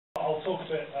I'll talk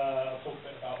a bit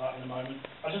about that in a moment.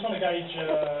 I just want to gauge the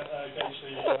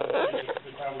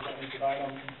crowd we're getting today.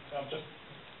 I'm just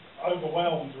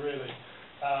overwhelmed, really,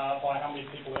 by how many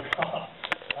people there are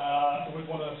who would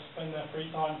want to spend their free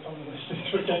time coming and listening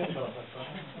to a game developer.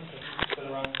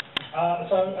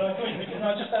 So, can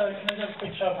I just have a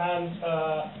quick show of hands?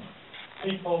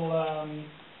 People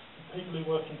who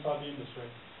work inside the industry.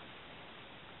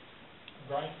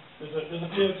 Great. There's a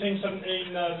few of Team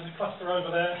 17. There's a cluster over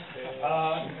there.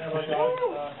 There we go.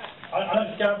 I know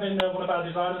Gavin, one of our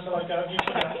designers. So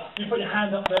you put your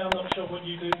hand up there. I'm not sure what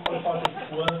you do. Qualified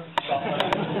for work.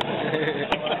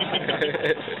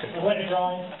 We'll let it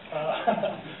dry.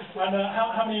 And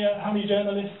how many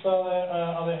journalists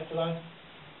are there today?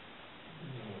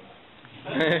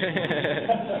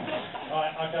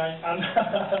 Right. Okay. And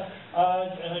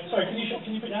sorry. Can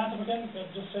you put your hands up again?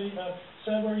 Just see.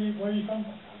 Sir, where are you from?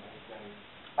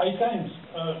 Ace Games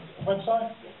website.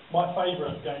 My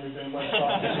favourite game we're doing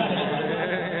website.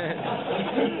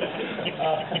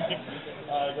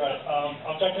 Great.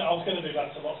 I'm joking. I was going to do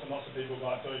that to lots and lots of people,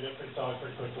 but I thought you get pretty tired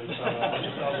pretty quickly, so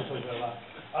I'll just leave it at that.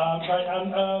 Great.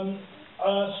 And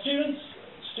students,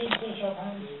 show of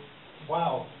hands.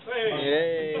 Wow.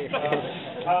 Hey. So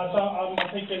I'm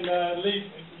thinking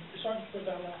leave. Sorry, put it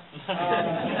down there.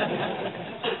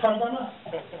 Programmer?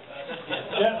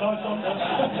 Yeah, nice one.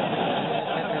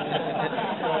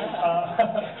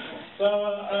 So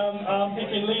I'm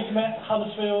thinking Leeds Met,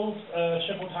 Huddersfield,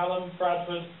 Sheffield Hallam,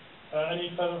 Bradford. Any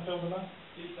further field than that?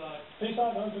 Teesside.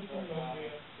 Teesside, oh, good.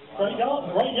 Great yard,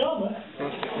 man.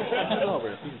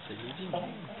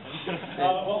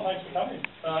 Well, thanks for coming.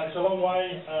 It's a long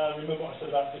way. Remember what I said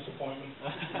about disappointment.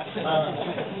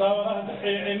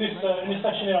 In this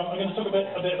session here, I'm going to talk a bit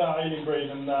about Alien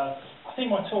Breed, and I think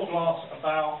my talk lasts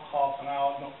about half an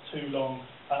hour, not too long.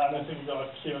 And I think we've got a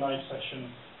Q&A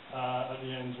session at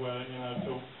the end where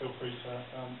feel free to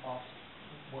ask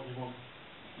what you want.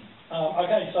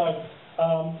 Okay, so.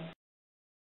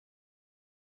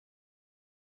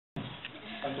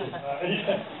 Thank you.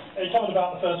 It covered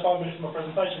about the first 5 minutes of my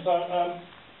presentation. So,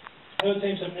 here at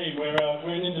Team 17, we're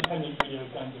an independent video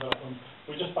game developer.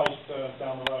 We're just based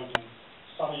down the road in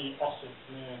sunny Ossett,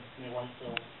 near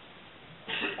Wakefield.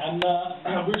 And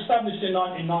we were established in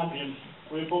 1990, and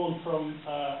we were born from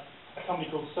a company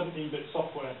called 17-Bit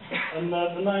Software. And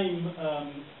the name,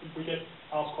 we get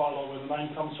asked quite a lot where the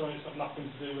name comes from. It's got nothing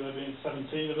to do with there being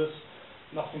 17 of us,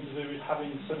 nothing to do with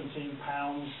having 17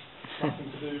 pounds. Nothing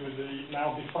to do with the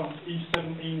now defunct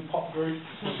E17 pop group.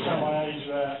 Show my age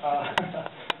there.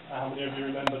 How many of you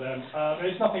remember them?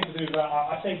 It's nothing to do with that.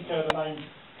 I think the name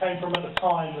came from, at the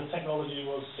time, the technology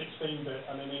was 16-bit,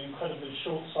 and in an incredibly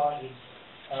short-sighted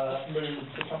move,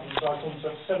 the company decided to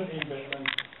 17-bit, and then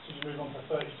as you move on to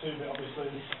 32-bit, obviously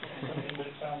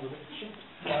 17-bit sounds a bit shit.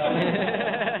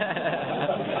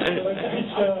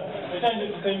 They changed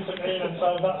it to Team 17, and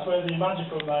so that's where the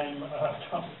magical name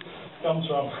comes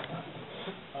from.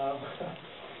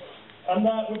 And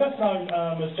we're best known,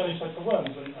 as Jenny said, for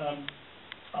Worms, and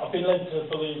I've been led to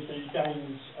believe the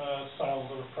game's sales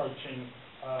are approaching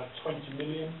 20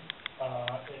 million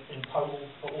in total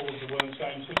for all of the Worms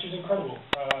games, which is incredible.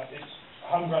 It's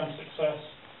homegrown success.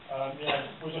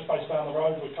 We're just based down the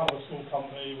road. We're kind of a small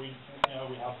company. We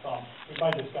have fun. We've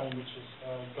made this game, which has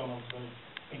gone on to be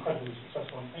incredibly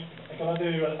successful. And can I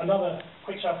do another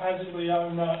quick show of hands? Anybody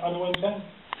own a Worms game?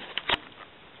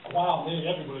 Wow, nearly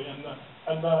everybody. And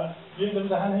there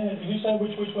was a hand here. Did you say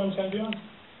which Worms game do you own?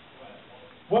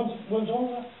 Worms 1,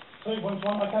 sir? Sorry, Worms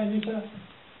 1. Okay, you, sir?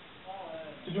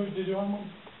 Did you own one?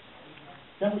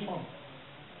 Yeah, which one?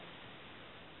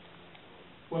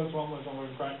 Worms 1,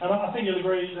 Worms great. And I think you'll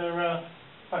agree they're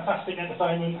fantastic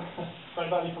entertainment, great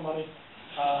value for money.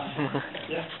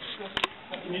 Yeah.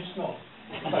 You need to snort.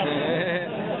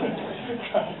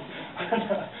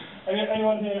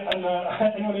 Anyone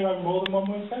here own more than one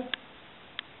Worms game?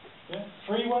 Yeah?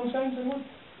 3 Worms games, anyone?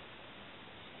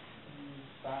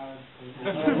 Bad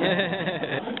people.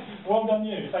 Well done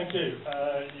you, thank you.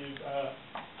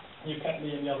 You've kept me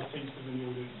and the other teamsters in the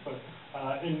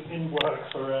audience in work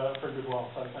for a good while,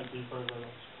 so thank you very, very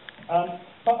much.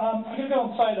 But I'm going to go on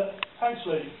and say that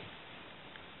actually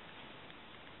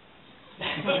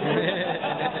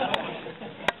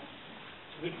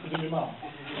is it your mum?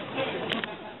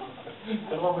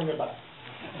 Then I'll bring her back.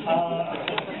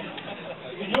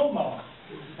 Is it your mum?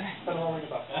 Then I'll bring her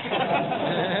back.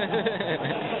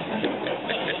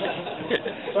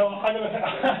 So I'm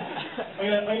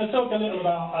going to talk a little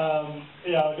about,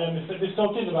 again, this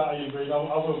talk is about Alien Breed. I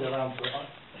will get around to it.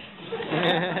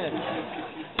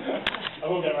 I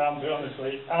will get around to it,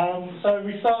 honestly. So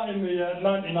we start in the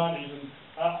 1990s,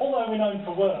 Although we're known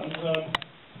for Worms,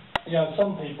 you know,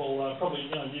 some people, probably,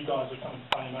 you know, you guys are kind of,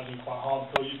 I imagine, quite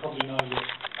hardcore. You probably know that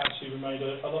actually we made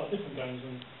a lot of different games,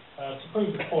 and to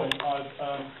prove the point, I've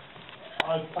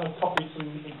kind of copied some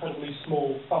incredibly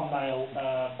small thumbnail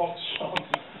box shots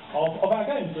of our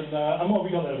games, and what have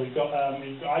we got there? We've got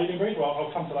Alien Breed. Well,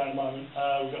 I'll come to that in a moment.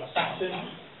 We've got Assassin,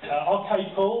 Arcade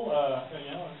Pool.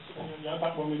 You know,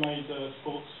 back when we made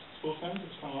sports games,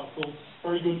 it's kind of like pool,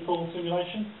 very good pool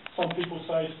simulation. Some people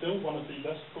say still one of the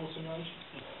best pool simulations.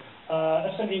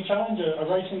 F-17 Challenge, a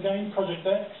racing game, Project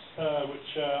X, which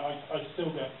I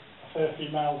still get a fair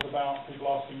few mails about,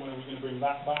 people asking when are we going to bring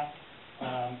that back.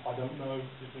 I don't know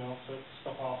is the answer.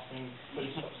 Stop asking,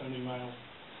 please stop sending mails.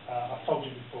 I've told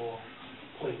you before,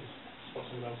 please stop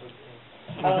sending mails.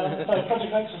 So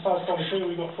Project X is side-scrolling too.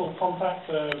 We've got Full Contact,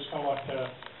 which is kind of like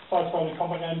a side-scrolling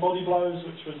combat game, Body Blows,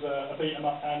 which was a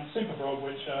beat-em-up, and Super Frog,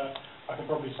 which I can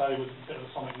probably say was a bit of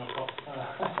a Sonic knockoff.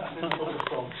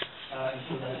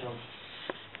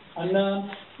 And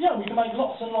yeah, we can make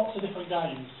lots and lots of different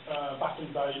games back in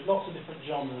the day, lots of different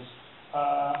genres.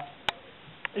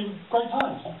 It was great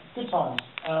times, good times.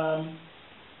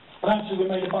 But actually we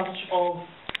made a bunch of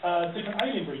different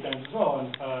Alien Breed games as well,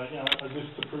 and you know, as this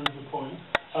to prove the point,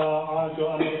 I've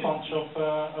got another bunch of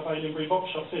Alien Breed box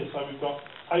shots here. So we've got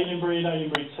Alien Breed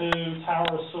 2, Tower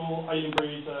Assault, Alien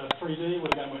Breed 3D, where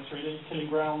the game went 3D,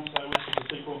 Killing Grounds, which is the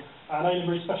sequel, and Alien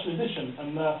Breed Special Edition.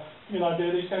 And you know,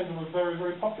 these games were very,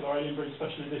 very popular. Alien Breed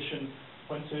Special Edition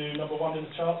went to #1 in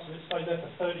the charts, and it stayed there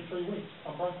for 33 weeks,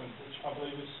 unbroken, which I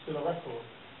believe is still a record.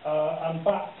 And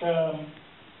back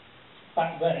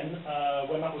then,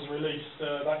 when that was released,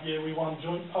 that year we won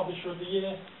Joint Publisher of the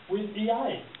Year with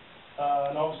EA.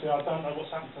 And obviously I don't know what's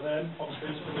happened to them.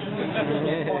 Obviously it's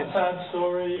quite a sad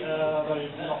story.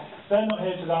 They're not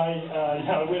here today. You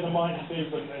know, we're the mighty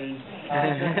Cleveland team.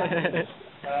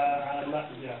 And that,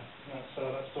 yeah, that's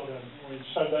sort of, we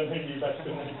showed them who knew best,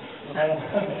 didn't we?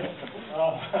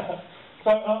 So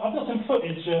I've got some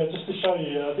footage just to show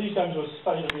you. These games were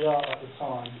state of the art at the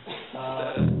time.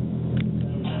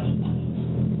 There we go.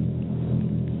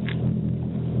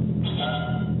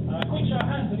 Quick show of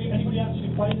hands. Anybody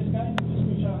actually played this game? Just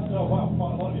quick show of hands. Oh wow,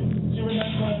 quite a lot of you. Do you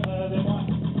remember there might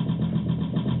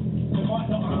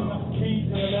not be enough keys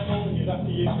to a level, and you'd have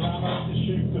to use ammo to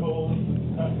shoot doors.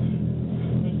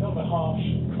 It's kind of a harsh,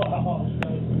 quite a harsh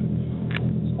game.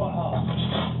 It's quite harsh.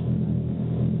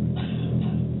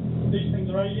 These things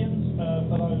are aliens,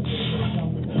 for those who are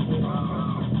young with them.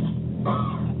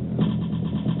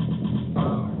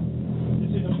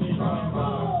 This isn't me trying to...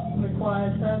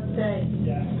 Requires first aid.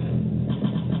 Yeah.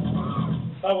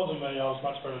 That wasn't me, I was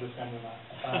much better at this game than that.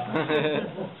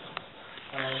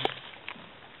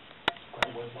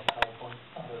 Great words, not PowerPoint.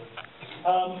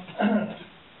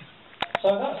 So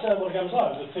that's what the game was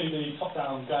like. It was a 2D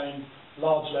top-down game,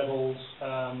 large levels,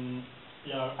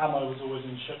 you know, ammo was always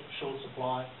in short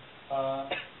supply.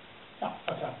 Yeah,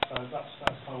 okay, so that's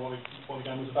kind of what the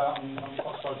game was about, and I'm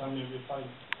quite surprised how many of you played.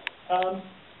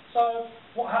 So,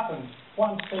 what happened?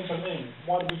 Why did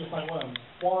we just make Worms?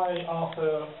 Why,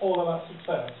 after all of that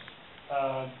success,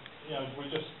 you know, we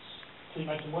just keep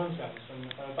making Worms games?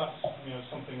 And that's, you know,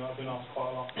 something that I've been asked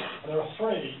quite a lot. And there are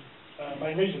three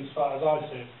main reasons for that, as I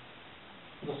see it.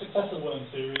 The success of the Worms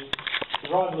series,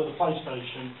 the arrival of the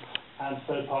PlayStation, and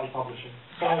third-party publishing.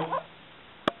 So,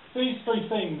 these three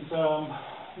things,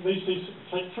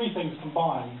 three things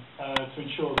combine to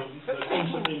ensure that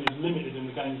Infinite is limited in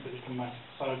the games that you can make.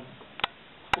 So,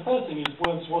 the first thing is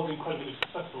Worms was incredibly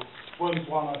successful. Worms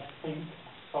 1, I think,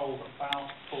 sold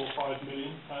about 4 or 5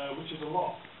 million, which is a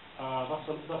lot. That's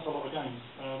a lot of games.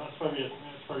 It's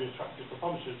very attractive for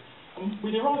publishers. And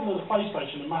with the arrival of the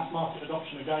PlayStation and mass market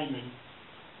adoption of gaming,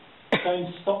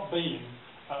 games stopped being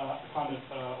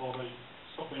or they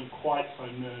stopped being quite so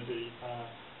nerdy.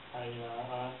 And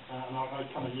I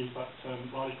kind of use that term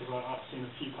rightly because I've seen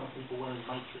a few kind of people wearing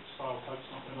Matrix-style coats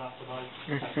knocking about today.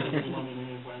 Anyone in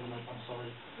here wearing the Matrix, I'm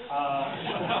sorry.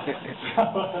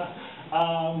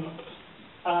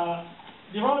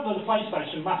 The arrival of the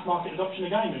PlayStation, mass market adoption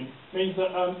of gaming, means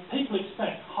that people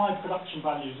expect high production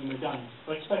values in their games.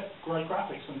 They expect great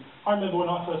graphics. And I remember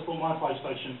when I first bought my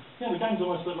PlayStation, the games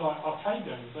almost looked like arcade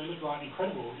games. They looked like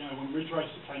incredible. You know, when Ridge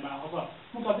Racer came out, I was like,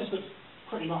 oh my God, this looks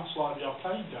pretty much like the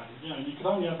arcade game. You know, you could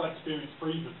only have that experience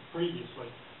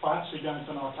previously by actually going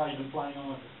to an arcade and playing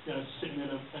on, you know, sitting in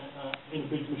a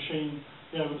big machine,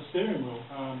 you know, with a steering wheel.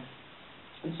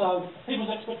 And so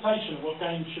people's expectation of what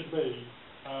games should be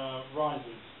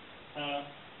rises.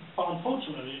 But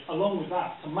unfortunately, along with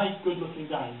that, to make good-looking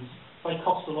games, they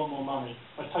cost a lot more money.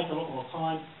 They take a lot more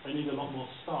time. They need a lot more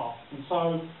staff. And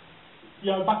so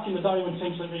you know, back in the day when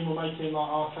Team 17 were making like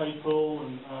Arcade Pool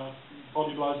and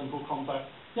Body Blows and Full Contact,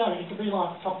 you know, it could be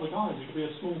like a couple of guys, it could be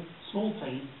a small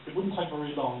team, it wouldn't take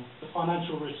very long, the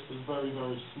financial risk was very,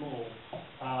 very small.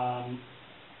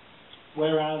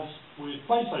 Whereas with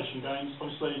PlayStation games,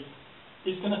 obviously,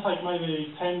 it's going to take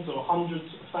maybe tens or hundreds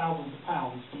of thousands of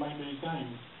pounds to make these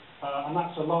games, and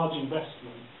that's a large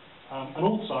investment. And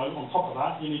also, on top of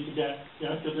that, you need to get,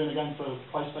 you know, if you're doing a game for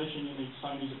PlayStation, you need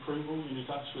Sony's approval, you need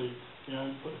to actually, you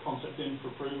know, put the concept in for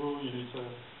approval, you need to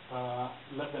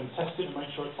let them test it and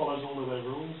make sure it follows all of their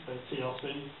rules, their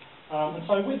TLCs. And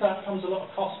so with that comes a lot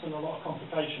of cost and a lot of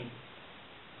complication.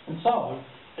 And so,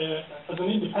 as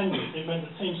an independent, it meant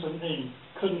that Team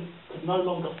 17 could no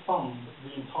longer fund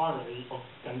the entirety of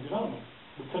game development.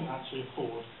 We couldn't actually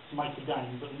afford to make a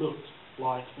game that looked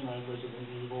like, you know, Resident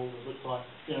Evil, that looked like,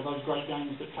 you know, those great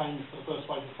games that came for the first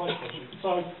wave of PlayStation.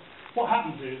 So what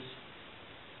happens is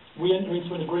we enter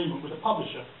into an agreement with a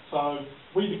publisher. So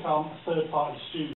we become a third-party studio.